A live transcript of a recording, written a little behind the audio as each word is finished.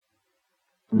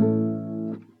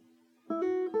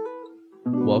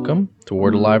Welcome to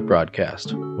Word Alive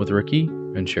Broadcast with Ricky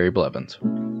and Sherry Blevins.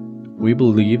 We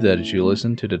believe that as you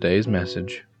listen to today's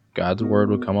message, God's Word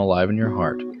will come alive in your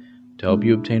heart to help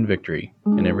you obtain victory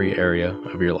in every area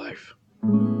of your life.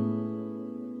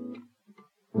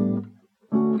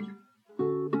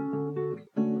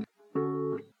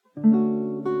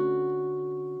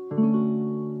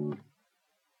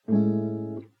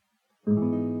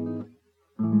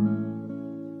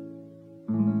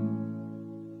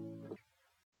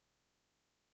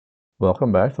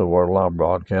 Welcome back to the Word Alive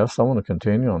broadcast. I want to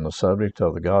continue on the subject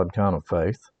of the God kind of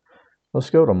faith. Let's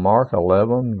go to Mark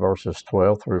 11, verses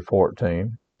 12 through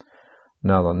 14.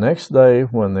 Now the next day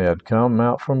when they had come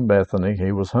out from Bethany,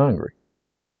 he was hungry.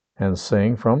 And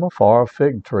seeing from afar a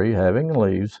fig tree having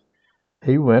leaves,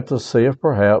 he went to see if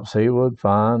perhaps he would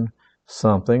find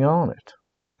something on it.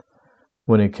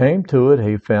 When he came to it,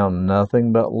 he found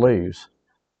nothing but leaves,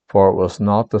 for it was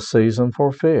not the season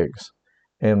for figs.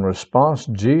 In response,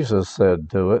 Jesus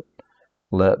said to it,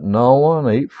 "Let no one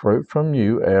eat fruit from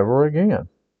you ever again."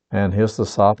 And his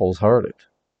disciples heard it.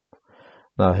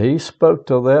 Now he spoke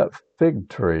to that fig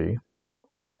tree.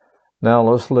 Now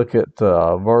let's look at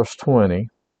verse 20.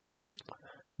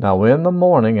 Now in the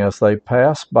morning as they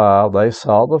passed by, they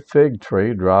saw the fig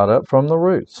tree dried up from the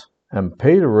roots. And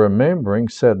Peter, remembering,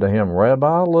 said to him,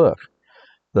 "Rabbi, look,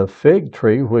 the fig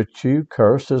tree which you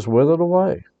cursed is withered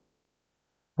away."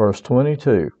 Verse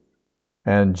 22.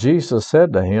 And Jesus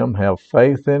said to him, "Have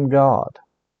faith in God.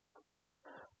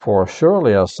 For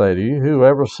surely I say to you,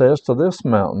 whoever says to this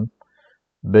mountain,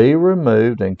 'Be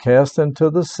removed and cast into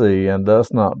the sea,' and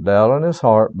does not doubt in his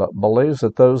heart, but believes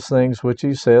that those things which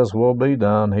he says will be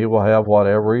done, he will have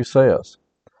whatever he says.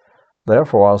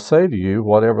 Therefore I say to you,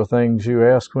 whatever things you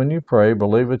ask when you pray,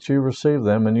 believe that you receive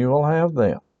them, and you will have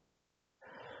them."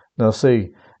 Now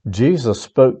see, Jesus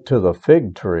spoke to the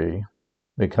fig tree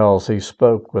because he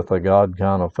spoke with a God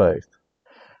kind of faith.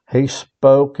 He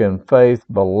spoke in faith,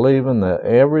 believing that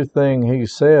everything he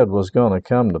said was going to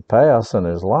come to pass in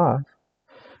his life.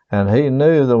 And he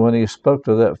knew that when he spoke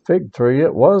to that fig tree,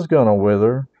 it was going to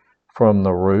wither from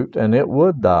the root and it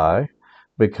would die,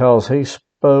 because he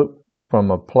spoke from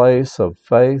a place of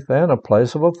faith and a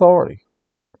place of authority.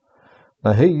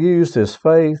 Now he used his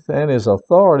faith and his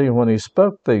authority when he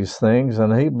spoke these things,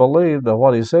 and he believed that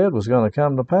what he said was going to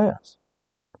come to pass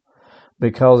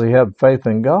because he had faith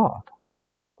in God.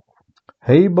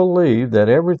 He believed that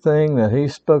everything that he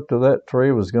spoke to that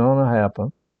tree was going to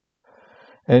happen.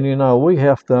 And we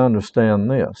have to understand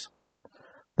this,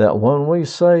 that when we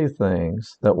say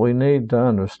things, that we need to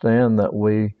understand that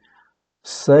we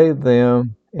say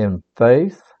them in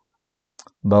faith,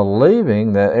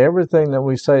 believing that everything that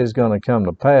we say is going to come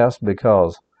to pass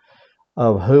because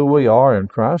of who we are in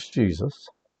Christ Jesus,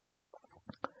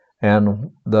 and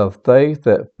the faith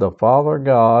that the Father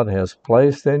God has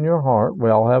placed in your heart. We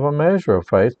all have a measure of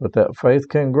faith, but that faith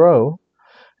can grow.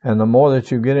 And the more that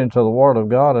you get into the Word of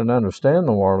God and understand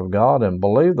the Word of God and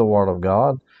believe the Word of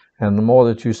God, and the more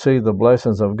that you see the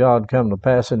blessings of God come to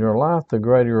pass in your life, the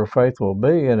greater your faith will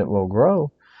be, and it will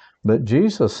grow. But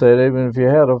Jesus said, even if you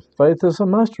had a faith as a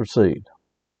mustard seed.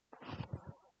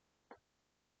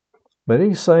 But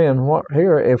he's saying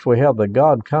here, if we have the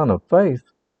God kind of faith,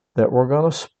 that we're going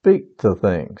to speak to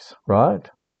things, right?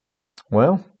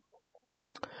 Well,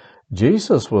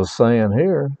 Jesus was saying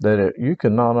here that you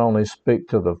can not only speak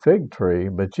to the fig tree,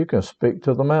 but you can speak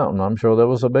to the mountain. I'm sure there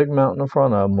was a big mountain in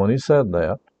front of him when he said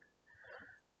that.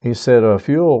 He said, if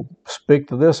you'll speak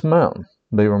to this mountain,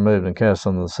 be removed and cast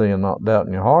into the sea, and not doubt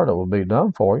in your heart, it will be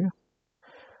done for you.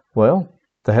 Well,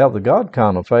 to have the God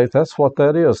kind of faith, that's what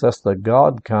that is. That's the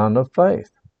God kind of faith.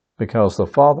 Because the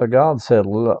Father God said,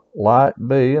 "Let light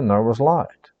be," and there was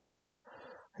light.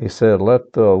 He said,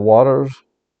 "Let the waters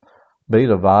be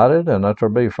divided, and let there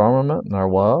be firmament," and there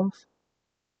was.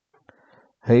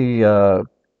 He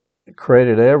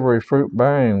created every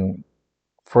fruit-bearing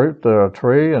fruit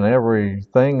tree and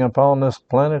everything upon this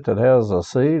planet that has a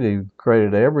seed. He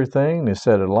created everything. He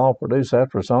said it'll all produce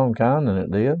after its own kind, and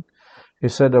it did. He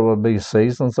said there would be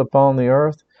seasons upon the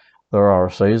earth. There are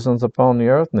seasons upon the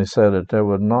earth, and he said that there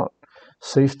would not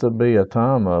cease to be a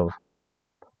time of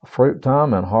fruit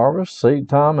time and harvest, seed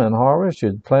time and harvest.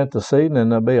 You'd plant the seed and then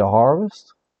there'll be a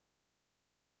harvest.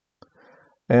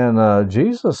 And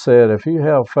Jesus said, if you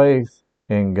have faith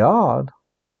in God,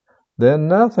 then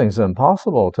nothing's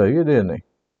impossible to you, didn't he?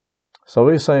 So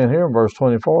he's saying here in verse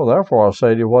 24, therefore I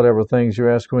say to you, whatever things you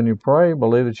ask when you pray,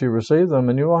 believe that you receive them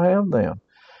and you will have them.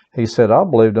 He said, I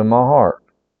believed in my heart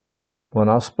when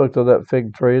I spoke to that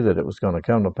fig tree that it was going to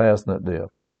come to pass, and it did.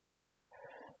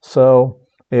 So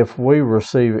if we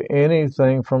receive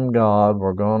anything from God,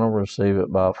 we're going to receive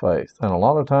it by faith. And a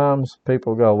lot of times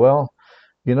people go, well,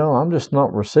 I'm just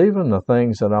not receiving the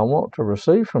things that I want to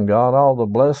receive from God, all the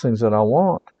blessings that I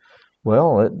want.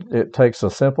 Well, it takes a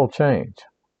simple change.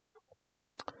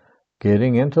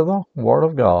 Getting into the Word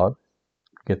of God,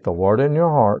 get the Word in your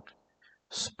heart,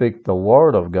 speak the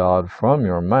Word of God from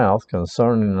your mouth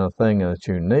concerning the thing that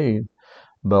you need,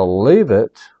 believe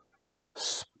it,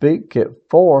 speak it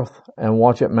forth, and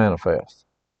watch it manifest.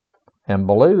 And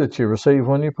believe that you receive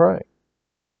when you pray.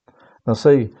 Now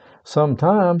see,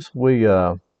 sometimes we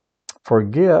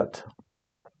forget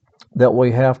that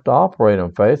we have to operate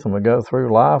in faith, and we go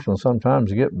through life, and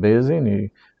sometimes you get busy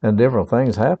and different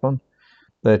things happen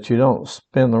that you don't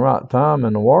spend the right time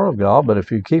in the Word of God. But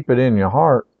if you keep it in your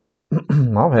heart,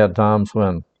 I've had times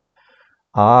when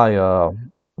I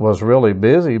was really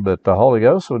busy, but the Holy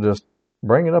Ghost would just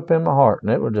bring it up in my heart,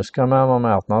 and it would just come out of my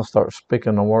mouth, and I'll start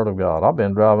speaking the Word of God. I've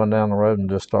been driving down the road and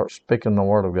just start speaking the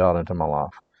Word of God into my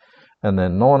life. And the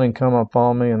anointing come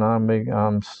upon me, and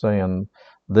I'm saying,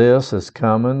 this is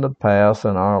coming to pass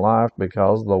in our life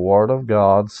because the Word of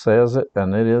God says it,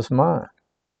 and it is mine.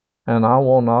 And I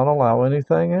will not allow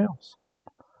anything else.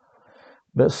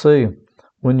 But see,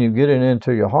 when you get it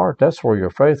into your heart, that's where your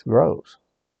faith grows.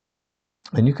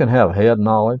 And you can have head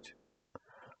knowledge.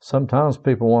 Sometimes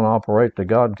people want to operate the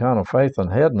God kind of faith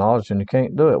and head knowledge, and you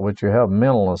can't do it, which you have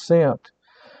mental assent.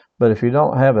 But if you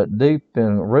don't have it deep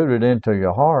and rooted into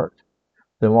your heart,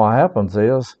 then what happens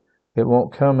is it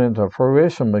won't come into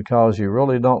fruition because you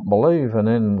really don't believe. And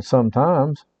then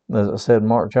sometimes, as it said in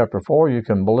Mark chapter 4, you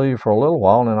can believe for a little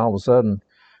while, and then all of a sudden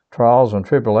trials and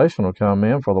tribulation will come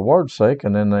in for the word's sake,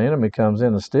 and then the enemy comes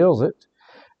in and steals it,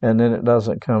 and then it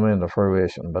doesn't come into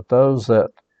fruition. But those that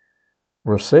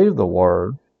receive the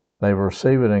word, they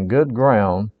receive it in good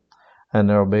ground, and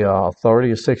there will be a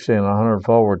 30, 60, and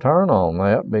 100-fold return on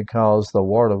that because the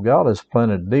Word of God is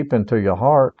planted deep into your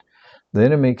heart. The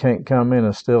enemy can't come in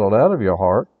and steal it out of your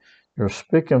heart. You're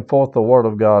speaking forth the Word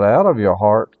of God out of your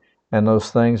heart, and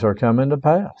those things are coming to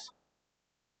pass.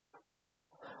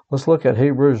 Let's look at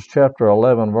Hebrews chapter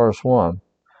 11, verse 1.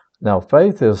 Now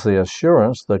faith is the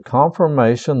assurance, the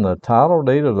confirmation, the title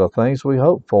deed of the things we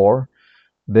hope for,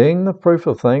 being the proof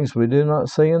of things we do not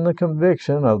see, in the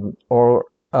conviction of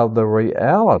the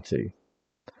reality.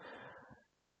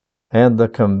 And the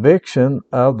conviction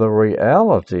of the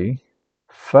reality,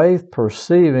 faith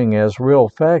perceiving as real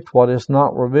fact what is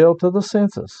not revealed to the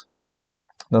senses.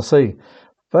 Now see,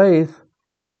 faith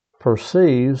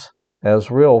perceives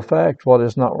as real fact what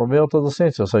is not revealed to the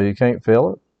senses. So you can't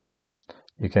feel it,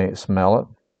 you can't smell it,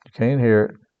 you can't hear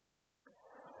it,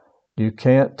 you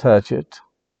can't touch it,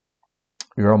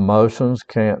 your emotions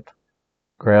can't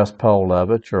grasp hold of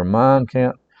it, your mind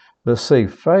can't. But see,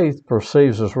 faith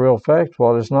perceives as real fact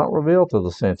what is not revealed to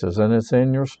the senses, and it's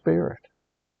in your spirit.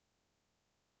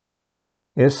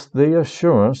 It's the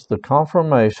assurance, the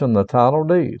confirmation, the title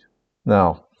deed.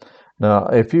 Now,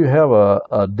 if you have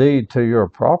a deed to your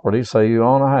property, say you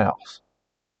own a house,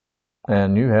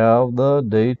 and you have the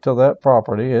deed to that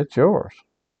property, it's yours.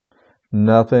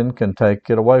 Nothing can take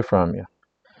it away from you.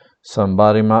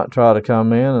 Somebody might try to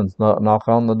come in and knock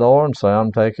on the door and say,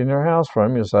 I'm taking your house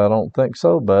from you. Say, I don't think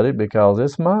so, buddy, because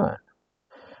it's mine.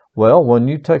 Well, when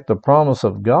you take the promise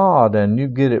of God and you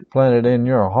get it planted in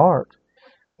your heart,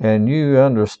 and you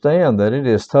understand that it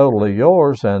is totally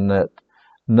yours and that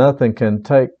nothing can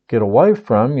take it away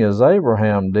from you, as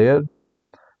Abraham did.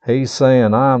 He's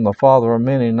saying, I am the father of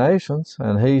many nations,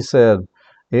 and he said,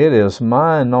 it is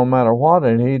mine no matter what,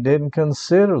 and he didn't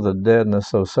consider the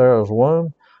deadness of Sarah's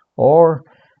womb or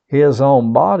his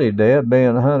own body dead,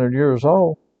 being 100 years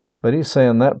old. But he's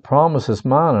saying that promise is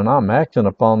mine, and I'm acting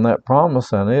upon that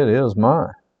promise, and it is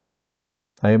mine.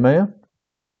 Amen?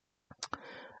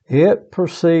 It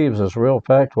perceives as real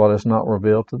fact what is not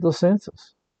revealed to the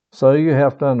senses. So you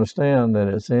have to understand that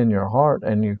it's in your heart,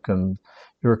 and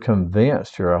you're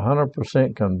convinced, you're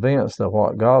 100% convinced that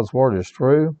what God's Word is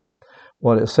true,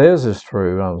 what it says is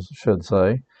true, I should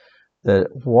say, that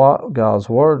what God's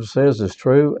Word says is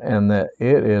true, and that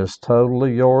it is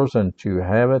totally yours, and you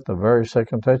have it the very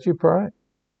second that you pray.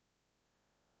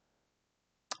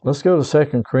 Let's go to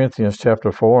 2 Corinthians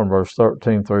chapter 4 and verse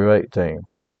 13 through 18.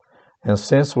 And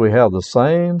since we have the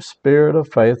same spirit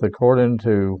of faith according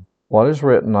to what is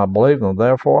written, I believe and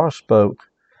therefore I spoke,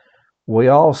 we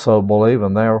also believe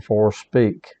and therefore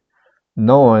speak,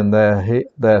 knowing that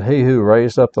he who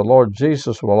raised up the Lord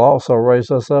Jesus will also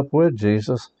raise us up with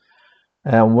Jesus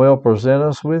and will present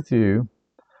us with you.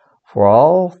 For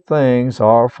all things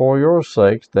are for your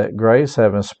sakes, that grace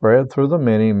having spread through the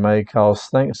many may cause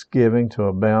thanksgiving to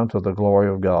abound to the glory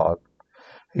of God.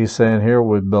 He's saying here,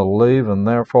 we believe and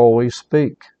therefore we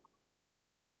speak.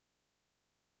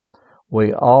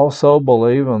 We also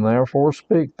believe and therefore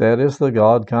speak. That is the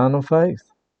God kind of faith.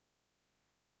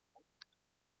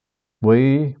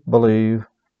 We believe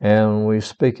and we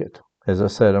speak it, as I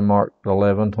said in Mark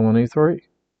 11:23.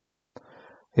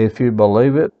 If you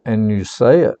believe it and you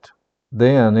say it,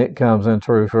 then it comes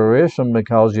into fruition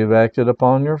because you've acted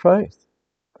upon your faith.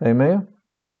 Amen?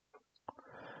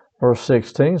 Verse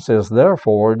 16 says,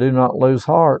 Therefore do not lose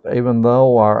heart, even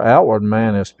though our outward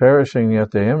man is perishing,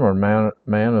 yet the inward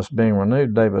man is being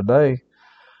renewed day by day.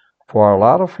 For our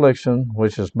light affliction,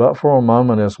 which is but for a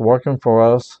moment, is working for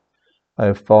us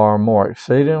a far more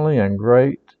exceedingly and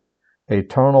great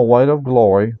eternal weight of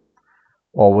glory,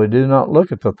 while we do not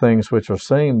look at the things which are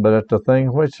seen, but at the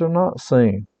things which are not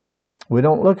seen. We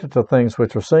don't look at the things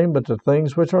which are seen, but the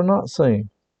things which are not seen.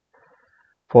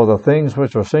 For the things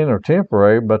which are seen are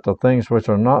temporary, but the things which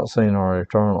are not seen are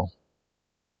eternal.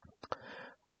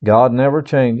 God never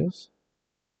changes.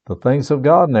 The things of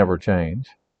God never change.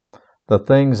 The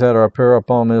things that appear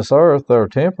upon this earth, they're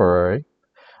temporary.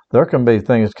 There can be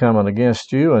things coming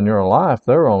against you in your life.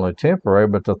 They're only temporary,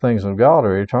 but the things of God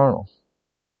are eternal.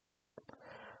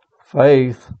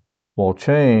 Faith will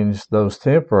change those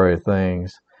temporary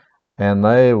things, and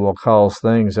they will cause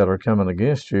things that are coming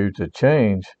against you to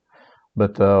change.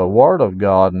 But the Word of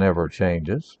God never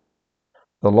changes.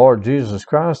 The Lord Jesus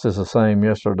Christ is the same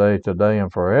yesterday, today, and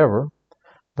forever.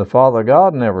 The Father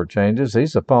God never changes.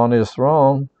 He's upon His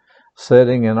throne,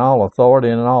 sitting in all authority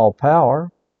and in all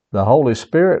power. The Holy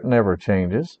Spirit never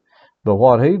changes. But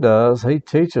what He does, He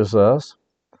teaches us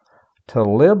to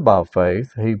live by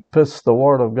faith. He puts the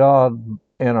Word of God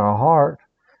in our heart,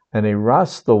 and He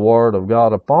writes the Word of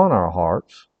God upon our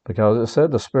hearts, because it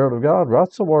said the Spirit of God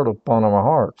writes the Word upon our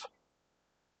hearts.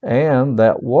 And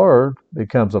that Word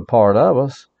becomes a part of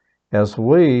us as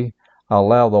we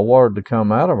allow the Word to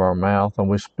come out of our mouth, and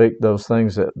we speak those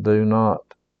things that do not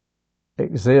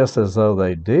exist as though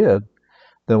they did.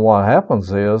 Then what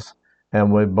happens is,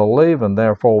 and we believe and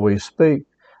therefore we speak,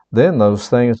 then those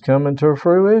things come into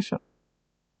fruition.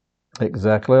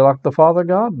 Exactly like the Father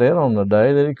God did on the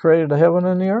day that He created the heaven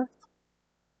and the earth.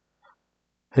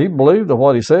 He believed that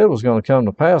what He said was going to come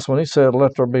to pass. When He said,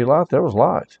 let there be light, there was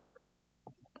light.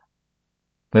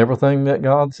 Everything that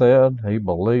God said, He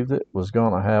believed it was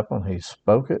going to happen. He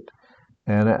spoke it,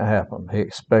 and it happened. He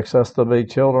expects us to be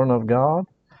children of God.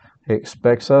 He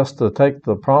expects us to take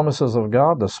the promises of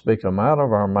God, to speak them out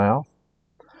of our mouth,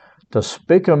 to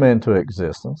speak them into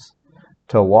existence,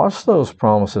 to watch those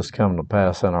promises come to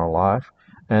pass in our life,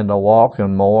 and to walk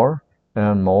in more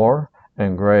and more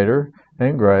and greater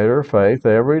faith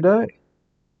every day,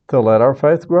 to let our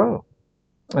faith grow.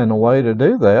 And the way to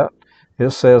do that,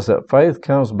 it says that faith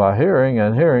comes by hearing,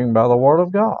 and hearing by the Word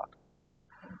of God.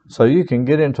 So you can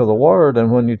get into the Word,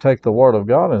 and when you take the Word of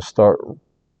God and start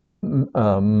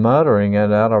muttering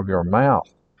it out of your mouth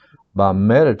by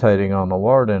meditating on the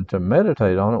Word, and to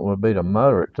meditate on it would be to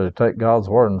mutter it, to take God's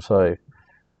Word and say,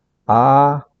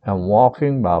 I am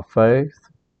walking by faith.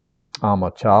 I'm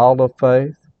a child of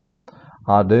faith.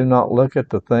 I do not look at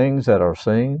the things that are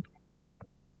seen,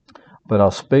 but I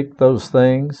speak those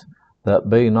things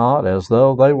that be not as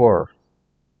though they were.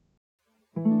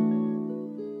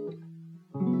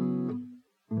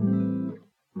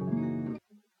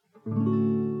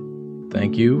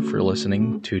 Thank you for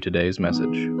listening to today's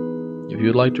message. If you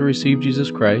would like to receive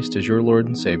Jesus Christ as your Lord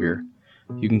and Savior,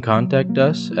 you can contact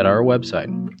us at our website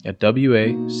at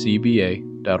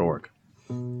wacba.org.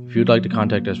 If you would like to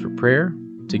contact us for prayer,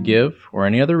 to give, or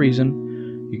any other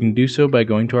reason, you can do so by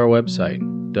going to our website,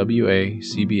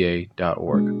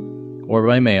 wacba.org, or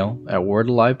by mail at Word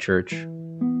Alive Church,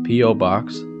 P.O.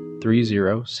 Box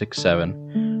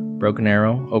 3067, Broken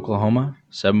Arrow, Oklahoma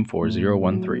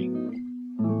 74013.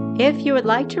 If you would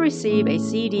like to receive a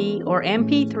CD or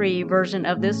MP3 version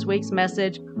of this week's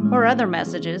message or other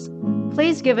messages,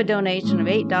 please give a donation of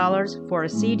 $8 for a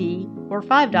CD or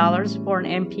 $5 for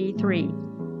an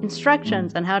MP3.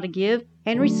 Instructions on how to give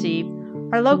and receive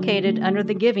are located under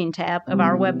the Giving tab of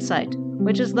our website,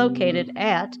 which is located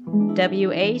at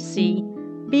wacba.org.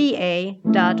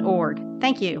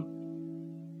 Thank you.